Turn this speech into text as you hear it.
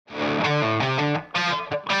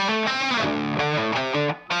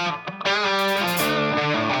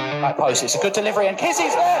back post. It's a good delivery, and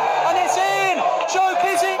Kizzy's there, and it's in! Joe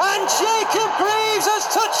Kizzy! And Jacob Greaves has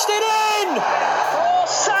touched it in! Oh,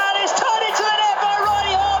 San is turned into the net by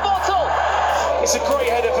Riley Harbottle! It's a great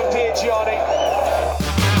header for Piergiani.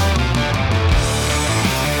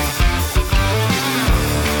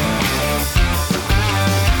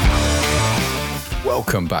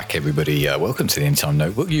 Welcome back, everybody. Welcome to the Anytime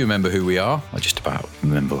Notebook. You remember who we are? I just about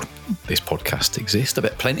remember this podcast exists. I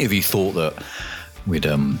bet plenty of you thought that we'd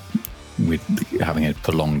having a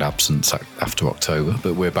prolonged absence after October,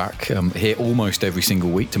 but we're back here almost every single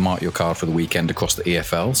week to mark your card for the weekend across the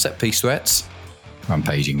EFL. Set-piece threats,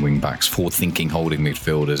 rampaging wing-backs, forward-thinking holding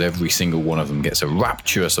midfielders. Every single one of them gets a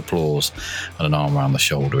rapturous applause and an arm around the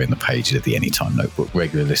shoulder in the pages of the Anytime Notebook.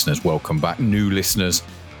 Regular listeners, welcome back. New listeners,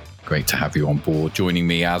 great to have you on board. Joining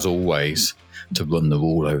me, as always, to run the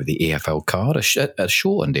rule over the EFL card, a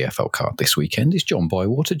shortened EFL card this weekend, is John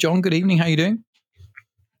Bywater. John, good evening. How are you doing?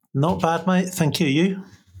 Not bad, mate. Thank you. You?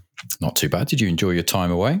 Not too bad. Did you enjoy your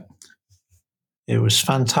time away? It was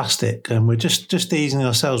fantastic. And we're just easing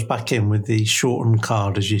ourselves back in with the shortened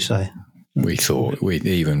card, as you say. We thought we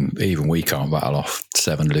can't rattle off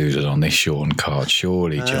 7 losers on this shortened card.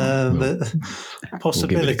 Surely, John.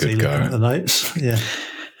 Possibility, we'll give it a good go. Looking at the notes. Yeah.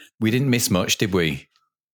 We didn't miss much, did we?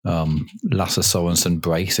 Lasse Sorensen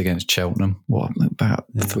brace against Cheltenham. About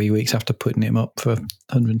 3 weeks after putting him up for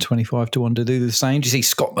 125 to 1 to do the same. Did you see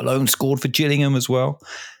Scott Malone scored for Gillingham as well?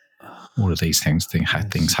 All of these things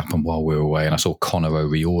had things happen while we were away. And I saw Conor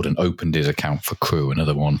O'Riordan opened his account for Crewe,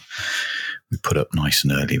 another one we put up nice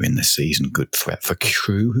and earlier in the season. Good threat for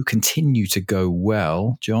Crewe, who continue to go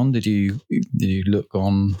well. John, did you look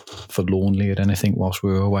on forlornly at anything whilst we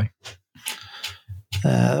were away?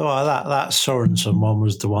 Well, that Sorensen one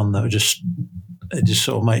was the one that just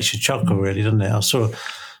sort of makes you chuckle, really, doesn't it?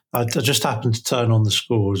 I just happened to turn on the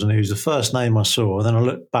scores, and it was the first name I saw. And then I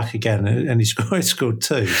looked back again, and he scored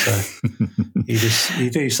 2. So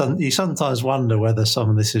you sometimes wonder whether some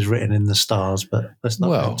of this is written in the stars, but let's not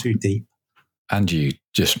go too deep. And you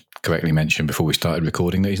just correctly mentioned before we started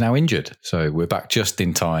recording that he's now injured, so we're back just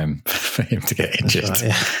in time for him to get injured. That's right,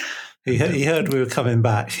 yeah. He heard we were coming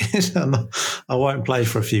back. I won't play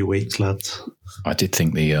for a few weeks, lads. I did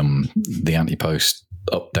think the Anti-Post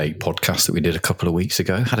update podcast that we did a couple of weeks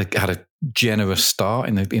ago had a generous start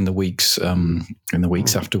in the weeks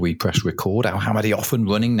after we press record. Al-Hamadi off and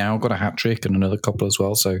running now, got a hat trick and another couple as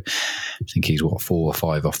well. So I think he's 4 or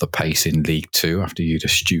 5 off the pace in League Two after you'd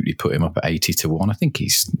astutely put him up at 80 to 1. I think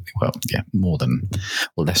he's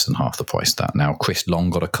less than half the price of that now. Chris Long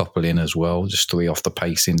got a couple in as well, just 3 off the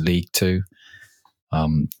pace in League Two.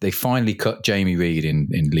 They finally cut Jamie Reid in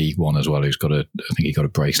League One as well, I think he got a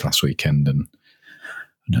brace last weekend and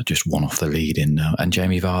just 1 off the lead in, and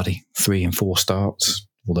Jamie Vardy 3 and 4 starts.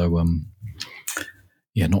 Although,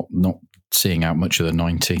 not seeing out much of the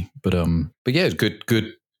 90, but yeah, it's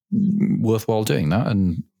good, worthwhile doing that,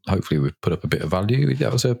 and hopefully we've put up a bit of value.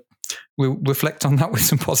 We'll reflect on that with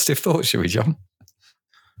some positive thoughts, shall we, John?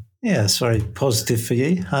 Yeah, it's very positive for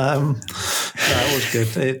you. That was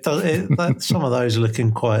good. Some of those are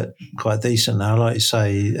looking quite decent now. Like you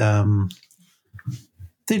say,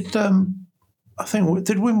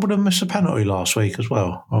 did Wimbledon miss a penalty last week as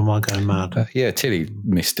well? Or am I going mad? Yeah, Tilly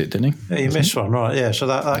missed it, didn't he? Yeah, he missed one, right? Yeah, so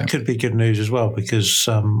that could be good news as well, because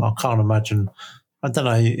I can't imagine. I don't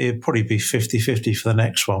know. It'd probably be 50-50 for the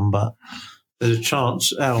next one, but there's a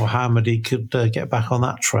chance Al-Hamadi could get back on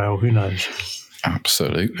that trail. Who knows?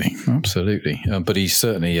 Absolutely. But he's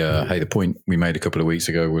certainly. The point we made a couple of weeks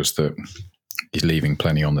ago was that he's leaving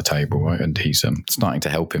plenty on the table, right? And he's starting to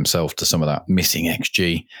help himself to some of that missing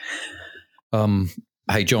XG.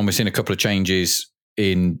 Hey, John, we've seen a couple of changes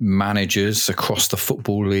in managers across the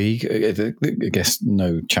Football League. I guess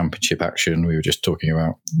no championship action. We were just talking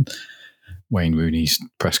about Wayne Rooney's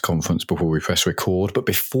press conference before we press record. But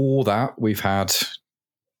before that, we've had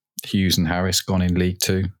Hughes and Harris gone in League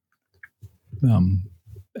Two.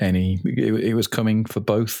 It was coming for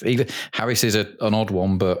both. Even Harris is an odd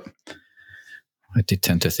one, but I did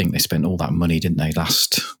tend to think they spent all that money, didn't they,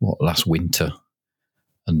 last winter?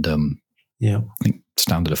 And I think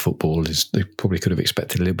standard of football is they probably could have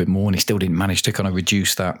expected a little bit more, and he still didn't manage to kind of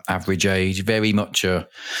reduce that average age. Very much a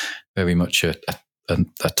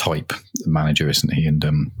type manager, isn't he?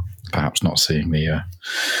 And perhaps not seeing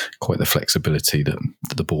quite the flexibility that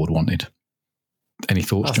the board wanted. Any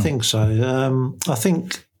thoughts, John? I think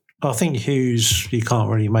so. I think Hughes, you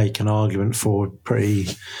can't really make an argument for pretty.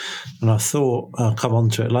 And I thought I'll come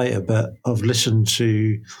on to it later, but I've listened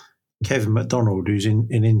to Kevin McDonald, who's in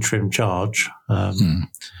interim charge,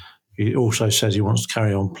 he also says he wants to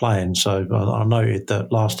carry on playing. So I noted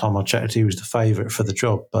that last time I checked, he was the favourite for the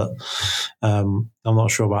job, but I'm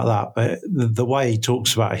not sure about that. But the way he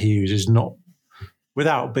talks about Hughes is not,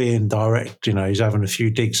 without being direct, he's having a few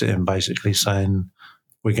digs at him, basically saying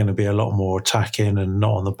we're going to be a lot more attacking and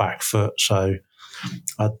not on the back foot. So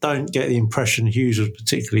I don't get the impression Hughes was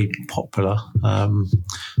particularly popular,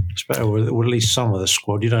 or at least some of the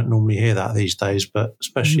squad. You don't normally hear that these days, but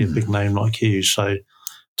especially a big name like Hughes. So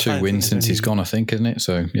 2 wins since he's gone, I think, isn't it?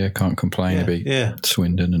 So yeah, can't complain.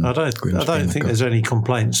 Swindon and I don't think there's any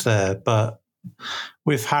complaints there. But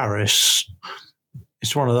with Harris,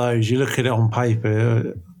 it's one of those. You look at it on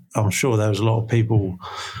paper. I'm sure there was a lot of people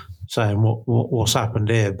saying what's happened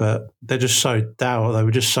here, but they're just so dour. They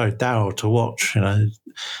were just so dour to watch,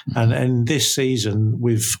 And this season,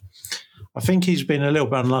 I think he's been a little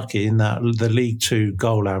bit unlucky in that the League Two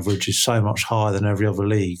goal average is so much higher than every other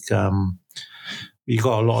league. You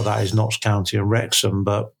got a lot of that is Notts County and Wrexham,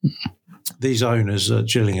 but these owners at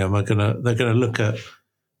Gillingham they're gonna look at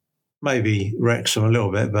maybe Wrexham a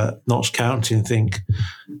little bit, but Notts County, and think,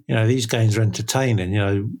 these games are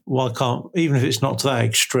entertaining. Why can't, even if it's not to that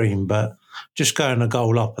extreme, but just going a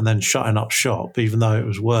goal up and then shutting up shop, even though it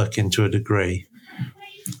was working to a degree.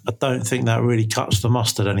 I don't think that really cuts the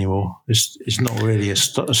mustard anymore. It's not really a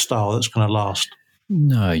style that's going to last.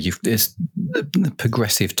 No, there's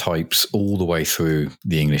progressive types all the way through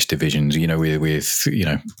the English divisions. With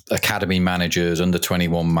academy managers, under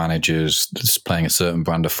 21 managers just playing a certain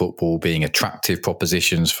brand of football, being attractive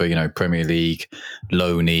propositions for Premier League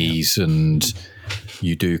loanees, and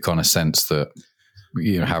you do kind of sense that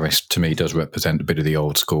Harris to me does represent a bit of the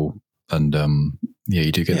old school, and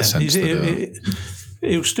you do get the sense that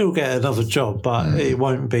he'll still get another job, but it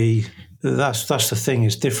won't be. That's the thing.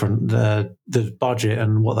 It's different. The budget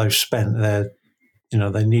and what they've spent there,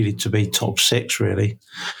 they needed to be top 6 really,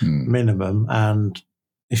 minimum. And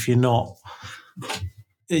if you're not,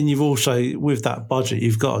 and you've also, with that budget,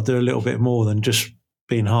 you've got to do a little bit more than just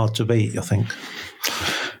being hard to beat, I think.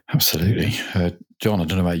 Absolutely. John, I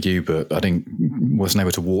don't know about you, but I wasn't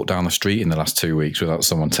able to walk down the street in the last 2 weeks without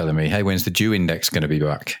someone telling me, hey, when's the Jew Index going to be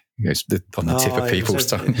back? It's on the tip of people's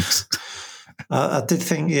tongues. I did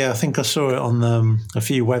think, I think I saw it on a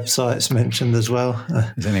few websites mentioned as well.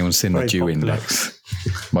 Has anyone seen the Jew popular Index?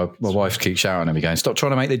 My wife keeps shouting at me going, stop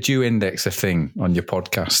trying to make the Jew Index a thing on your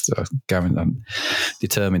podcast. Gavin, I'm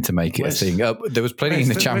determined to make it a thing. There was plenty in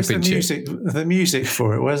the Championship. The music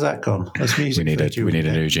for it, where's that gone? There's music. We need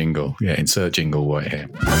a new jingle. Yeah, insert jingle right here.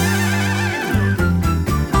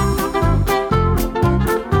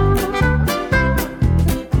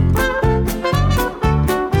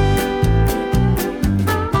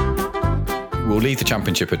 We'll leave the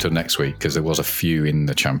Championship until next week because there was a few in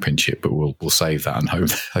the Championship, but we'll save that and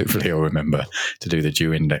hopefully I'll remember to do the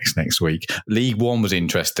Jew Index next week. League One was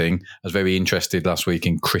interesting. I was very interested last week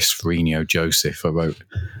in Chris Freenio Joseph. I wrote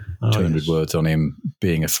 200 words on him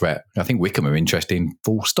being a threat. I think Wycombe are interesting,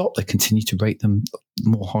 full stop. They continue to rate them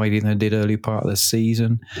more highly than they did earlier part of the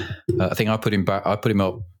season. I think I put him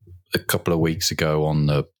up a couple of weeks ago on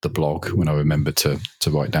the blog when I remembered to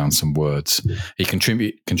write down some words. He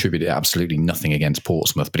contributed absolutely nothing against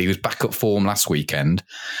Portsmouth, but he was back at form last weekend.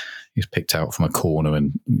 He was picked out from a corner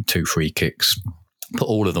and 2 free kicks, put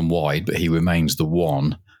all of them wide, but he remains the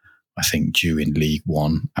one, I think, due in League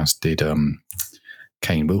One, as did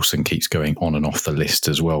Kane Wilson. Keeps going on and off the list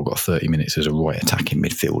as well. Got 30 minutes as a right attacking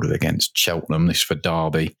midfielder against Cheltenham. This for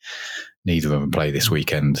Derby. Neither of them play this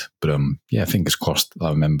weekend, but fingers crossed. I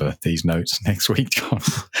remember these notes next week, John.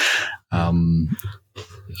 I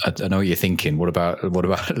know what you're thinking. What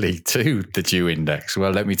about League Two, the Jew Index?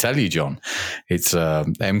 Well, let me tell you, John. It's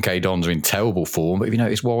MK Dons are in terrible form, but if you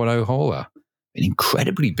notice, Warren O'Hara been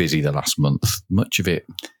incredibly busy the last month. Much of it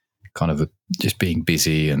kind of just being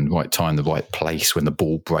busy and right time, the right place when the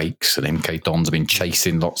ball breaks. And MK Dons have been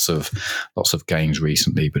chasing lots of games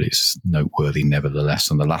recently, but it's noteworthy nevertheless.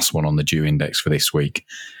 And the last one on the Jew Index for this week,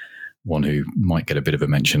 one who might get a bit of a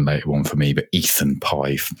mention later on for me, but Ethan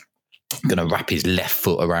Pive, going to wrap his left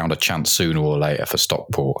foot around a chance sooner or later for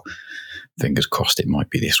Stockport. Fingers crossed it might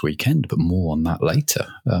be this weekend, but more on that later.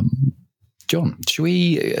 John, should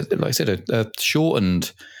we, like I said, a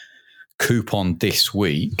shortened coupon this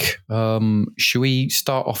week. Should we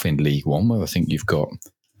start off in League One, where I think you've got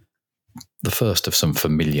the first of some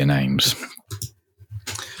familiar names?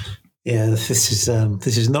 Yeah, this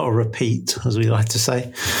is not a repeat, as we like to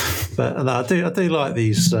say, but no, I do like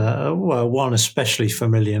these. One especially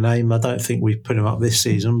familiar name. I don't think we've put him up this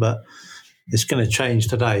season, but it's going to change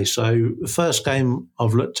today. So the first game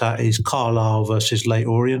I've looked at is Carlisle versus Leyton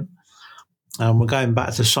Orient. We're going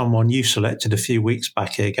back to someone you selected a few weeks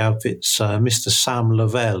back here, Gav. It's Mr. Sam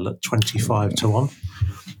Lavelle at 25-1.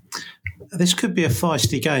 This could be a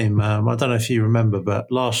feisty game. I don't know if you remember,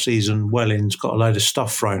 but last season, Wellings got a load of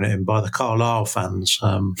stuff thrown at him by the Carlisle fans.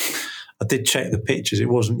 I did check the pictures. It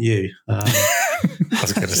wasn't you. I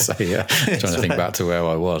was going to say, yeah. Trying to think back to where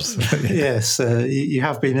I was. Yes, you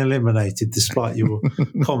have been eliminated despite your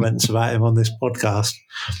comments about him on this podcast.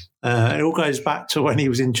 It all goes back to when he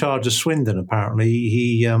was in charge of Swindon,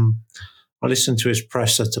 apparently. I listened to his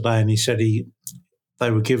presser today and he said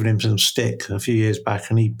they were giving him some stick a few years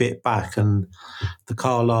back and he bit back, and the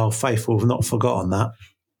Carlisle faithful have not forgotten that.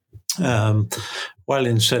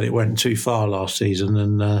 Wellings said it went too far last season,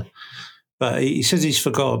 and but he says he's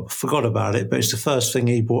forgot about it, but it's the first thing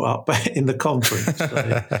he brought up in the conference.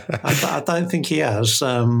 So I don't think he has.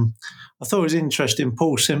 I thought it was interesting,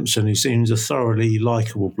 Paul Simpson, who seems a thoroughly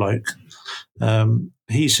likeable bloke,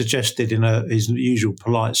 he suggested in his usual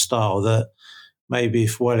polite style that maybe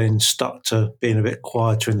if Wellings stuck to being a bit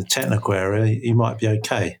quieter in the technical area, he might be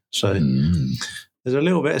okay. So there's a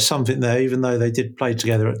little bit of something there, even though they did play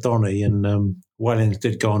together at Donny, and Wellings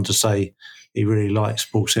did go on to say he really likes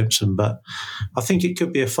Paul Simpson, but I think it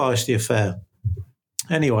could be a feisty affair.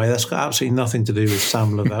 Anyway, that's got absolutely nothing to do with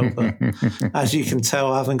Sam Lavelle, but as you can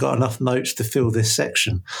tell, I haven't got enough notes to fill this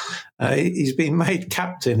section. He's been made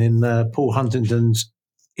captain in Paul Huntington's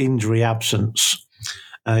injury absence.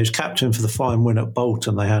 He was captain for the fine win at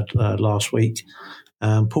Bolton they had last week.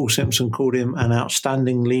 Paul Simpson called him an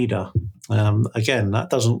outstanding leader. Again, that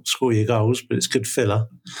doesn't score your goals, but it's good filler.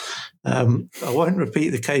 I won't repeat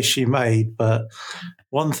the case you made, but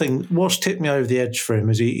one thing what's tipped me over the edge for him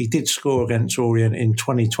is he did score against Orient in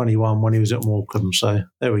 2021 when he was at Morecambe. So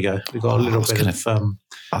there we go. We've got a little bit of.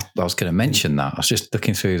 I was going to mention that. I was just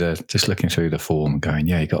looking through the form, going,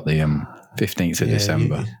 yeah, he got the 15th of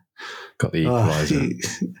December. Got the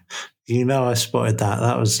equaliser. You know, I spotted that.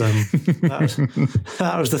 That was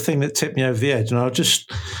that was the thing that tipped me over the edge, and I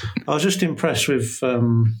was just impressed with.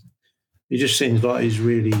 He just seems like he's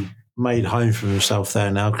really made home for himself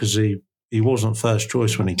there now, because he wasn't first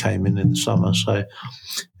choice when he came in the summer. So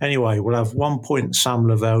anyway, we'll have 1 point Sam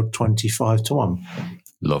Lavelle, 25-1.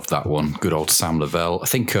 Love that one. Good old Sam Lavelle. I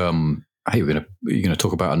think. Hey, you're going to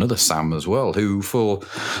talk about another Sam as well, who for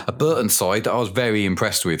a Burton side that I was very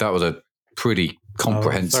impressed with. That was a pretty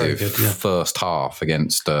comprehensive first half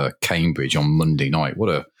against Cambridge on Monday night. What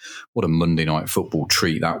a Monday night football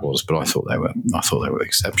treat that was. But I thought they were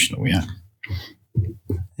exceptional. Yeah.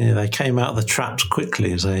 Yeah, they came out of the traps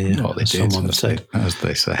quickly, as someone said, as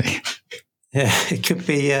they say. Yeah, it could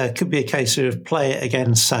be a case of play it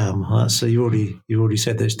again, Sam. So you already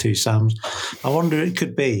said there's two Sams. I wonder who it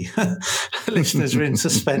could be. Listeners are in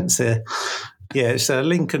suspense here. Yeah, it's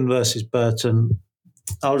Lincoln versus Burton.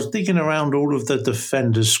 I was digging around all of the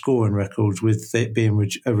defenders' scoring records with it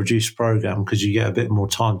being a reduced programme, because you get a bit more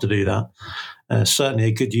time to do that. Certainly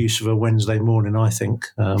a good use of a Wednesday morning, I think.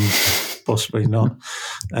 Possibly not.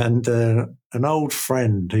 And an old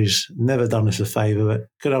friend who's never done us a favour, but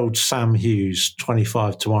good old Sam Hughes,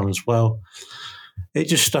 25-1 as well. It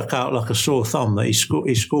just stuck out like a sore thumb that he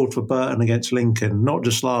scored for Burton against Lincoln, not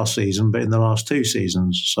just last season, but in the last two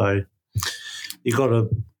seasons. So you got to,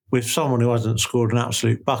 with someone who hasn't scored an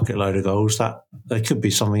absolute bucket load of goals, that there could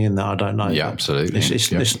be something in that. I don't know. Yeah, absolutely.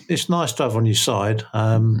 It's nice to have on your side.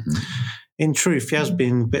 In truth, he has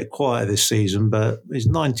been a bit quieter this season, but his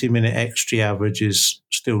 90-minute XG average is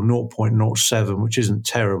still 0.07, which isn't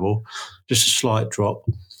terrible, just a slight drop.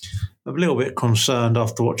 I'm a little bit concerned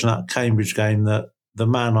after watching that Cambridge game that the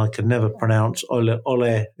man I can never pronounce, Ole,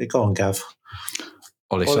 go on, Gav.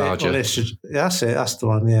 Ole Sarger. That's it, that's the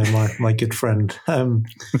one, yeah, my good friend.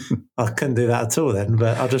 I couldn't do that at all then,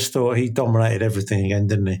 but I just thought he dominated everything again,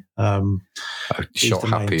 didn't he? Shot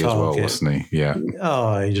happy as well, wasn't he? Yeah.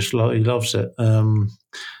 Oh, he loves it.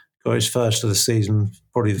 Got his first of the season,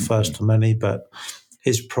 probably the first of many, but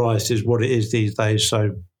his price is what it is these days.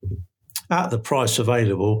 So at the price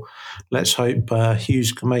available, let's hope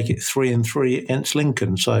Hughes can make it 3-3 against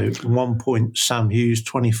Lincoln. So 1 point, Sam Hughes,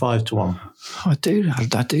 25-1. I do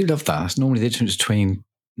love that. It's normally the difference between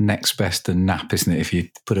next best and nap, isn't it? If you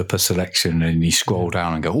put up a selection and you scroll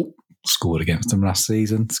down and go, oh, scored against them last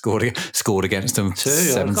season, scored against them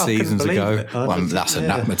 7 seasons ago. Well, that's a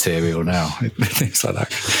nap material now. Things like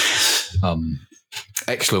that.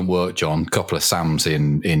 Excellent work, John. Couple of Sams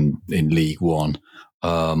in League One.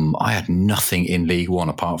 I had nothing in League One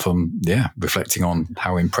apart from reflecting on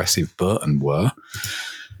how impressive Burton were.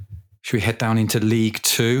 Should we head down into League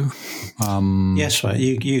Two? Yes, right.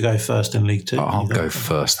 You go first in League Two. I'll go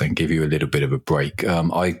first, then give you a little bit of a break.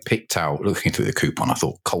 I picked out, looking through the coupon, I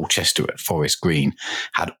thought Colchester at Forest Green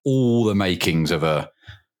had all the makings of a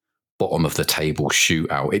bottom of the table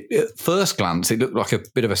shootout. At first glance, it looked like a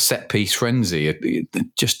bit of a set piece frenzy.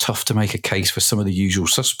 Just tough to make a case for some of the usual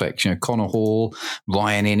suspects. You know, Connor Hall,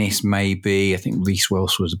 Ryan Innes, maybe. I think Reece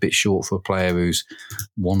Welsh was a bit short for a player who's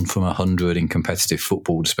 1 from 100 in competitive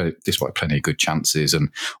football, despite plenty of good chances, and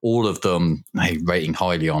all of them rating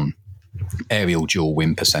highly on aerial dual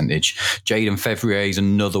win percentage. Jaden Fevrier is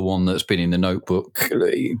another one that's been in the notebook.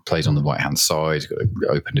 He plays on the right-hand side. He's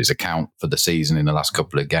opened his account for the season in the last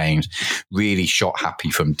couple of games. Really shot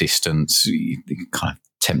happy from distance. Kind of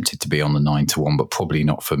tempted to be on the 9-1, but probably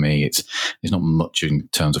not for me. There's not much in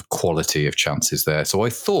terms of quality of chances there. So I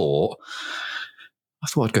thought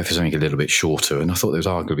I'd go for something a little bit shorter, and I thought there was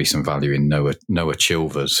arguably some value in Noah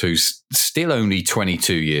Chilvers, who's still only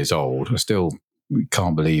 22 years old. We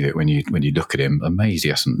can't believe it when you look at him. Amazed he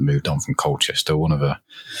hasn't moved on from Colchester. One of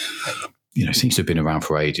seems to have been around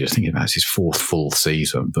for ages. I think it's his 4th full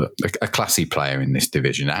season, but a classy player in this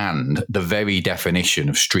division, and the very definition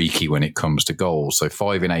of streaky when it comes to goals. So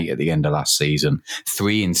 5 in 8 at the end of last season,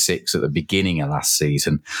 3 in 6 at the beginning of last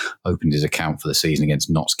season. Opened his account for the season against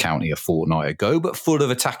Notts County a fortnight ago, but full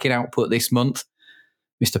of attacking output this month.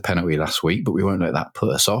 Missed a penalty last week, but we won't let that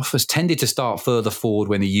put us off. Has tended to start further forward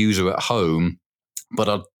when the user at home. But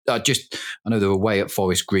I know they're away at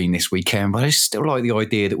Forest Green this weekend, but I still like the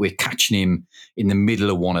idea that we're catching him in the middle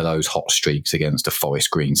of one of those hot streaks against a Forest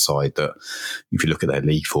Green side that, if you look at their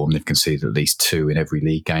league form, they've conceded at least 2 in every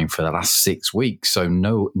league game for the last 6 weeks. So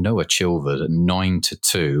Noah Chilvers at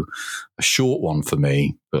 9-2, a short one for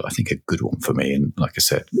me, but I think a good one for me. And like I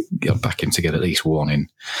said, I'll back him to get at least 1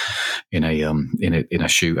 in a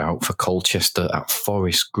shootout for Colchester at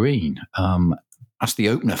Forest Green. That's the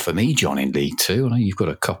opener for me, John, in League Two. I know you've got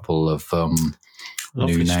a couple of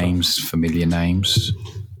new names, familiar names.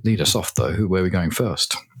 Lead us off, though. Where are we going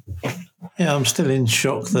first? Yeah, I'm still in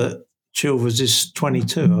shock that Chilvers is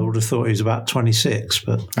 22. I would have thought he was about 26.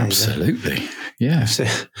 But absolutely, yeah.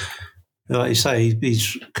 Like you say,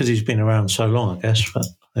 because he's been around so long, I guess. But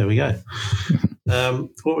there we go.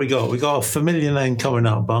 What we got? We got a familiar name coming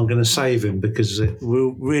up, but I'm going to save him because it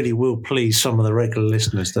will please some of the regular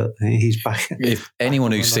listeners that he's back. If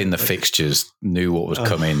anyone who's seen the fixtures knew what was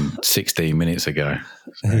coming 16 minutes ago.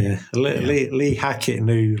 Lee Hackett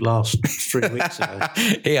knew last 3 weeks ago.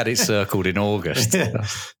 He had it circled in August. Yeah,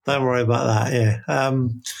 don't worry about that, yeah.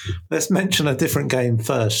 Let's mention a different game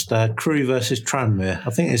first. Crewe versus Tranmere. I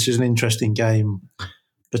think this is an interesting game.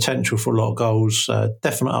 Potential for a lot of goals,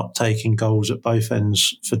 definite uptake in goals at both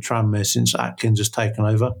ends for Tranmere since Atkins has taken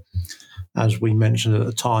over, as we mentioned at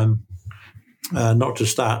the time. Not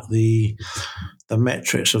just that, the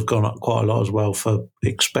metrics have gone up quite a lot as well for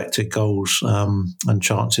expected goals and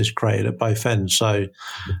chances created at both ends. So,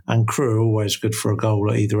 and Crewe are always good for a goal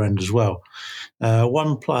at either end as well.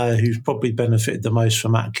 One player who's probably benefited the most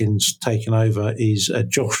from Atkins taking over is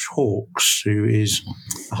Josh Hawkes, who is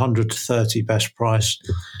 130 best price.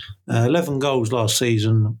 11 goals last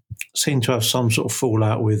season. Seemed to have some sort of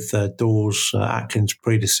fallout with Dawes, Atkins'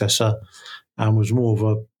 predecessor, and was more of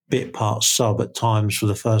a bit part sub at times for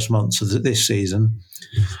the first months of this season.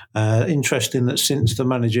 Interesting that since the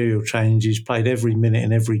managerial change, he's played every minute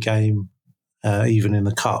in every game, even in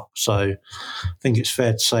the cup. So I think it's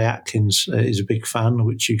fair to say Atkins is a big fan,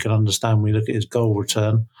 which you can understand when you look at his goal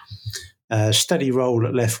return. Steady role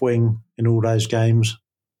at left wing in all those games.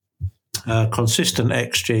 Consistent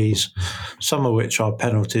XGs, some of which are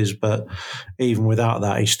penalties, but even without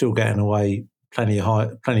that, he's still getting away plenty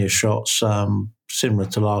of shots. Similar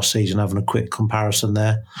to last season, having a quick comparison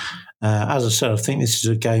there. As I said, I think this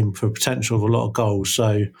is a game for potential of a lot of goals.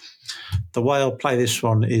 So the way I'll play this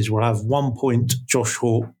one is we'll have 1 point Josh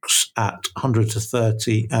Hawkes at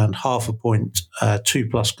 100-30 and half a point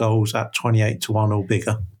 2+ goals at 28-1 or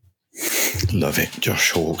bigger. Love it.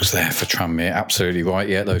 Josh Hawkes there for Tranmere. Absolutely right.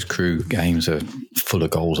 Yeah, those Crewe games are full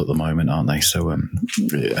of goals at the moment, aren't they? So, and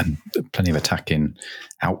plenty of attacking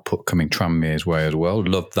output coming Tranmere's way as well.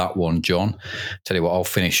 Love that one, John. Tell you what, I'll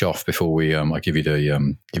finish off before we. I give you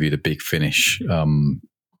the big finish.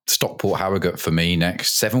 Stockport Harrogate for me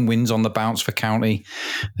next. 7 wins on the bounce for County.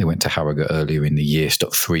 They went to Harrogate earlier in the year,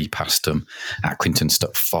 stuck 3 past them. Accrington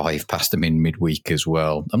stuck 5 past them in midweek as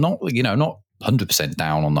well. I'm not 100%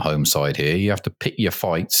 down on the home side here. You have to pick your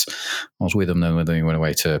fights. I was with them then when they went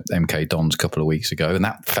away to MK Dons a couple of weeks ago, and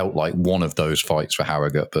that felt like one of those fights for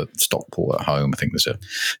Harrogate, but Stockport at home, I think there's a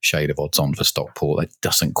shade of odds on for Stockport. It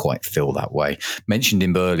doesn't quite feel that way. Mentioned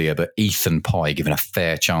him earlier, but Ethan Pye given a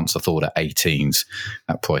fair chance, I thought, at 18s.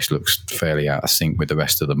 That price looks fairly out of sync with the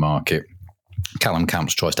rest of the market. Callum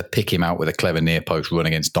Camps tries to pick him out with a clever near post run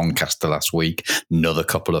against Doncaster last week. Another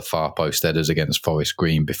couple of far post headers against Forest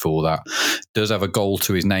Green before that. Does have a goal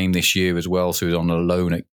to his name this year as well. So he was on a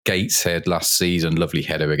loan at Gateshead last season. Lovely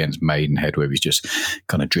header against Maidenhead where he's just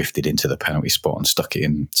kind of drifted into the penalty spot and stuck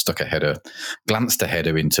a header, glanced a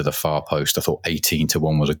header into the far post. I thought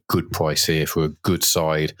 18-1 was a good price here for a good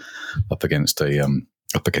side up against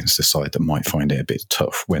the side that might find it a bit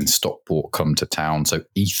tough when Stockport come to town. So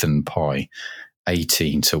Ethan Pye,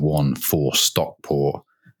 18-1 for Stockport.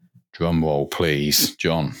 Drum roll, please.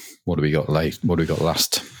 John, what do we got last? Well,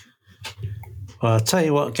 I'll tell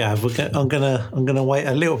you what, Gav. I'm gonna wait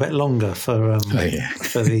a little bit longer for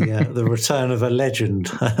the return of a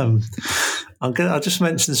legend. I just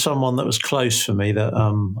mentioned someone that was close for me that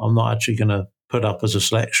I'm not actually going to put up as a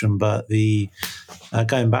selection, but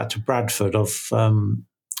going back to Bradford,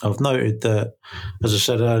 I've noted that, as I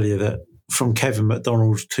said earlier, that from Kevin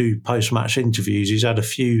McDonald's 2 post-match interviews, he's had a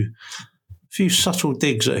few subtle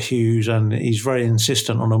digs at Hughes, and he's very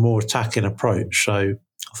insistent on a more attacking approach. So I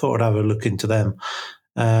thought I'd have a look into them.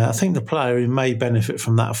 I think the player who may benefit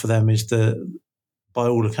from that for them is by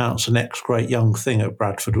all accounts, the next great young thing at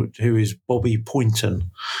Bradford, who is Bobby Poynton.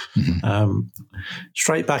 Mm-hmm.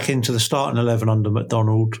 Straight back into the starting 11 under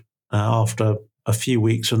McDonald after a few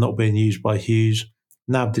weeks of not being used by Hughes.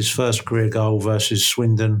 Nabbed his first career goal versus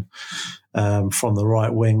Swindon from the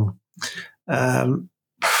right wing.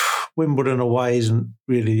 Wimbledon away isn't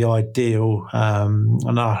really the ideal,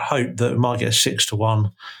 and I hope that we might get a 6-1.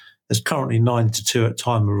 There's currently 9-2 at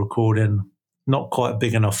time of recording. Not quite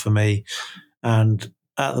big enough for me. And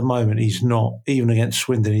at the moment, he's not, even against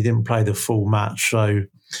Swindon, he didn't play the full match. So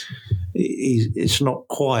it's not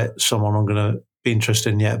quite someone I'm going to be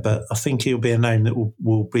interested in yet, but I think he'll be a name that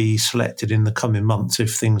will be selected in the coming months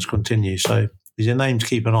if things continue. So he's a name to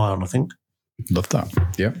keep an eye on, I think. Love that.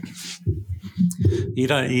 Yeah.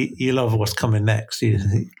 You love what's coming next.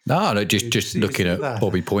 No, just looking at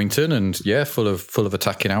Bobby Poynton, and full of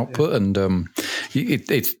attacking output, and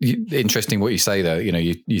it's interesting what you say there. You know,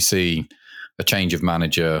 you see a change of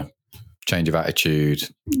manager, change of attitude.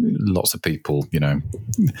 Lots of people,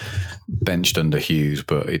 benched under Hughes,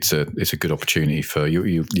 but it's a good opportunity for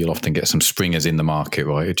you. You'll often get some springers in the market,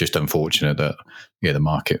 right? It's just unfortunate that the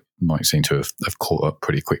market might seem to have caught up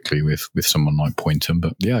pretty quickly with someone like Poynton.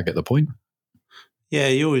 But yeah, I get the point. Yeah,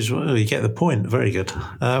 you get the point. Very good.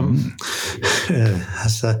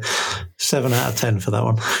 That's a 7 out of 10 for that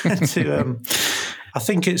one. I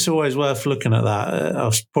think it's always worth looking at that.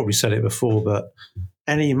 I've probably said it before, but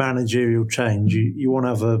any managerial change, you want to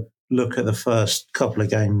have a look at the first couple of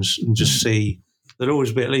games and just see there'll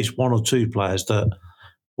always be at least 1 or 2 players that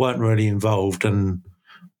weren't really involved, and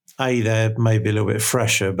A, they're maybe a little bit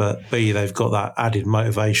fresher, but B, they've got that added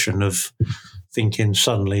motivation of thinking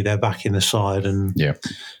suddenly they're back in the side, and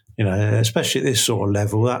especially at this sort of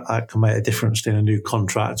level, that can make a difference in a new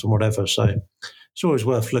contract and whatever. So it's always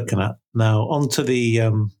worth looking at. Now, on to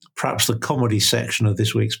the perhaps the comedy section of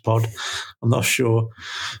this week's pod. I'm not sure.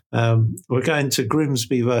 We're going to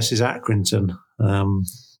Grimsby versus Accrington.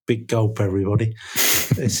 Big gulp, everybody.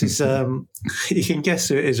 This is you can guess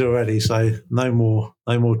who it is already, so no more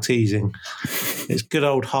teasing. It's good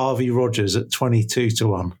old Harvey Rogers at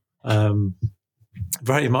 22-1.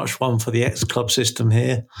 Very much one for the ex-club system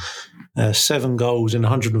here. 7 goals in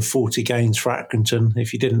 140 games for Accrington.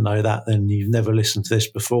 If you didn't know that, then you've never listened to this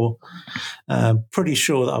before. Pretty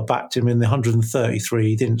sure that I backed him in the 133.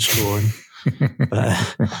 He didn't score him.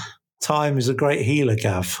 But time is a great healer,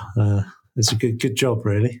 Gav. It's a good job,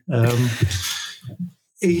 really.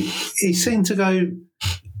 He seemed to go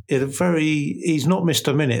he's not missed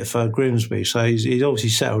a minute for Grimsby, so he's obviously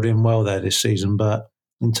settled in well there this season. But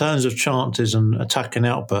in terms of chances and attacking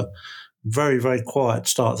output, very, very quiet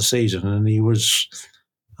start of the season. And he was,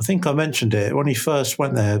 I think I mentioned it, when he first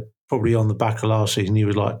went there, probably on the back of last season, he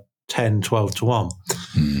was like 10-12-1.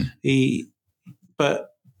 But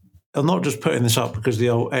I'm not just putting this up because of the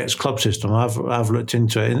old ex-club system. I've looked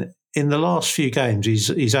into it. In the last few games,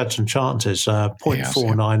 he's had some chances.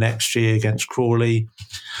 0.49 XG against Crawley,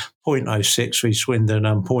 0.06 for Swindon,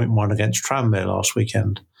 and 0.1 against Tranmere last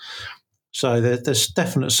weekend. So there's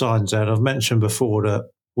definite signs there. And I've mentioned before that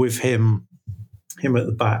with him at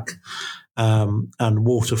the back and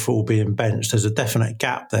Waterfall being benched, there's a definite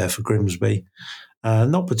gap there for Grimsby.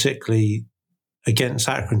 Not particularly against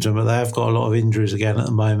Accrington, but they have got a lot of injuries again at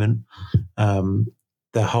the moment.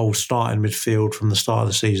 Their whole starting midfield from the start of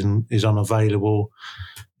the season is unavailable,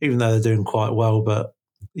 even though they're doing quite well. But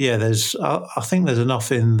yeah, I think there's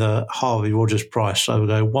enough in the Harvey Rogers price. So we'll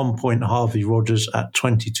go 1 point Harvey Rogers at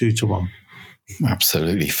 22-1.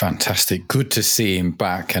 Absolutely fantastic. Good to see him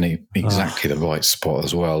back, and exactly the right spot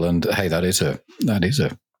as well. And hey, that is a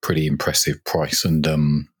pretty impressive price, and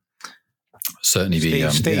certainly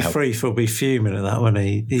Steve Freeth will be fuming at that when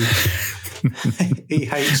he he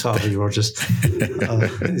hates Harvey Rogers.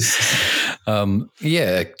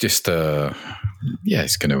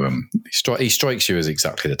 It's going to he strikes you as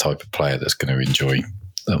exactly the type of player that's going to enjoy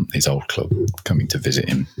his old club coming to visit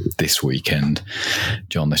him this weekend.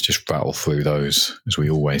 John, let's just rattle through those, as we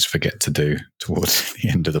always forget to do towards the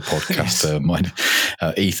end of the podcast.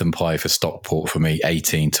 Yes. Ethan Pye for Stockport for me,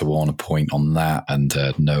 18-1, a point on that, and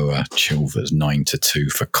Noah Chilvers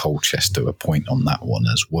 9-2 for Colchester, a point on that one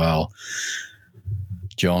as well.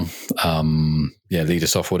 John, lead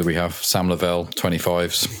us off. What do we have? Sam Lavelle,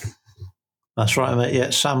 25s. That's right, mate. Yeah,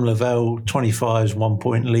 Sam Lavelle, 25s, 1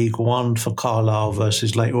 point League One for Carlisle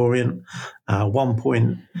versus Leyton Orient. 1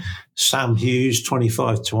 point Sam Hughes,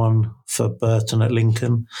 25-1 for Burton at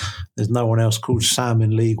Lincoln. There's no one else called Sam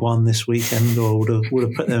in League One this weekend, or would have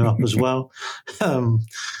put them up as well.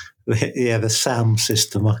 The Sam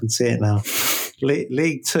system, I can see it now.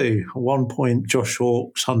 League Two, 1 point Josh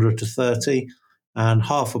Hawkes, 100-30. And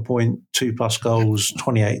 0.5 point, 2+ goals,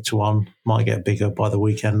 28-1. Might get bigger by the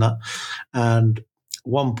weekend, that. And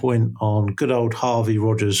 1 point on good old Harvey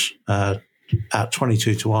Rogers at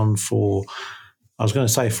 22-1 for, I was going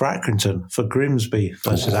to say for Accrington, for Grimsby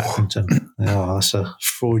versus Accrington. Oh, that's a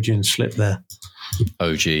Freudian slip there.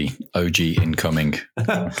 OG incoming.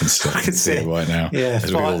 I can see it right now. Yeah,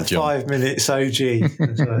 5 minutes OG.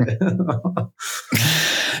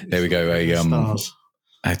 There we go.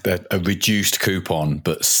 A reduced coupon,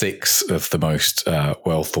 but 6 of the most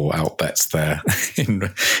well thought out bets there.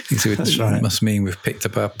 That's right. It must mean we've picked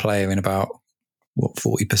up a player in about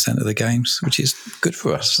 40% of the games, which is good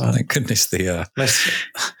for us. Right. Thank goodness the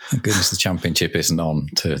Championship isn't on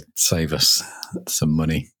to save us some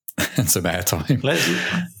money and some airtime.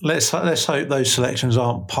 Let's hope those selections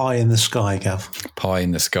aren't pie in the sky, Gav. Pie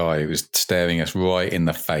in the sky. It was staring us right in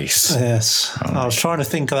the face. Yes. I was trying to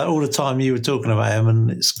think of that all the time you were talking about him,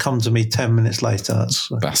 and it's come to me 10 minutes later.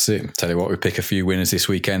 That's it. Tell you what, we pick a few winners this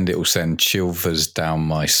weekend. It will send chilvers down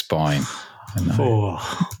my spine.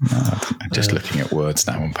 Just looking at words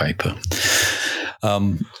now on paper.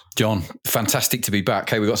 John, fantastic to be back.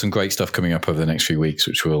 Hey, we've got some great stuff coming up over the next few weeks,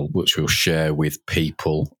 which we'll share with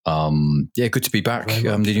people. Good to be back.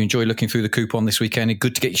 Did you enjoy looking through the coupon this weekend?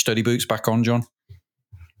 Good to get your study boots back on, John?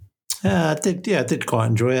 Yeah, I did. Yeah, I did quite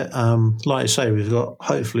enjoy it. Like I say,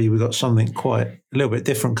 hopefully we've got something quite a little bit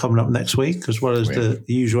different coming up next week, as well as the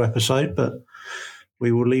usual episode. But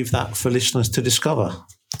we will leave that for listeners to discover.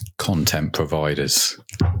 Content providers.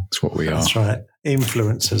 That's what we are. That's right.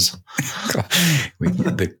 Influencers.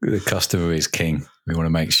 The customer is king. We want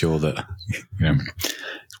to make sure that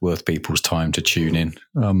it's worth people's time to tune in.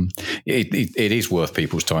 It is worth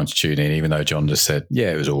people's time to tune in, even though John just said,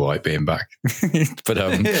 it was all right being back. But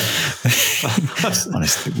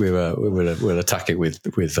honestly, we'll attack it with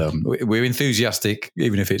we're enthusiastic,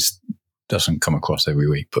 even if it doesn't come across every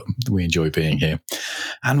week, but we enjoy being here.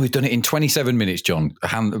 And we've done it in 27 minutes, John.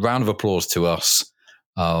 A round of applause to us.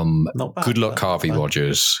 Not bad, good luck, Harvey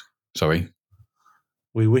Rogers. Sorry.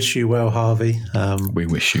 We wish you well, Harvey. We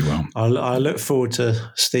wish you well. I look forward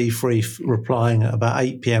to Steve Freeth replying at about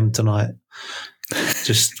 8 p.m. tonight,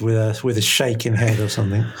 just with a shaking head or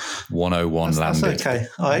something. 101 landed. That's okay.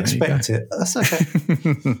 I expect it. That's okay.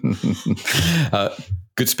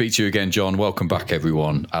 Good to speak to you again, John. Welcome back,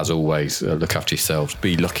 everyone. As always, look after yourselves.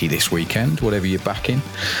 Be lucky this weekend, whatever you're backing.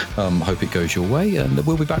 Hope it goes your way. And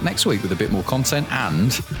we'll be back next week with a bit more content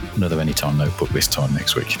and another Anytime Notebook this time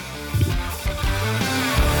next week.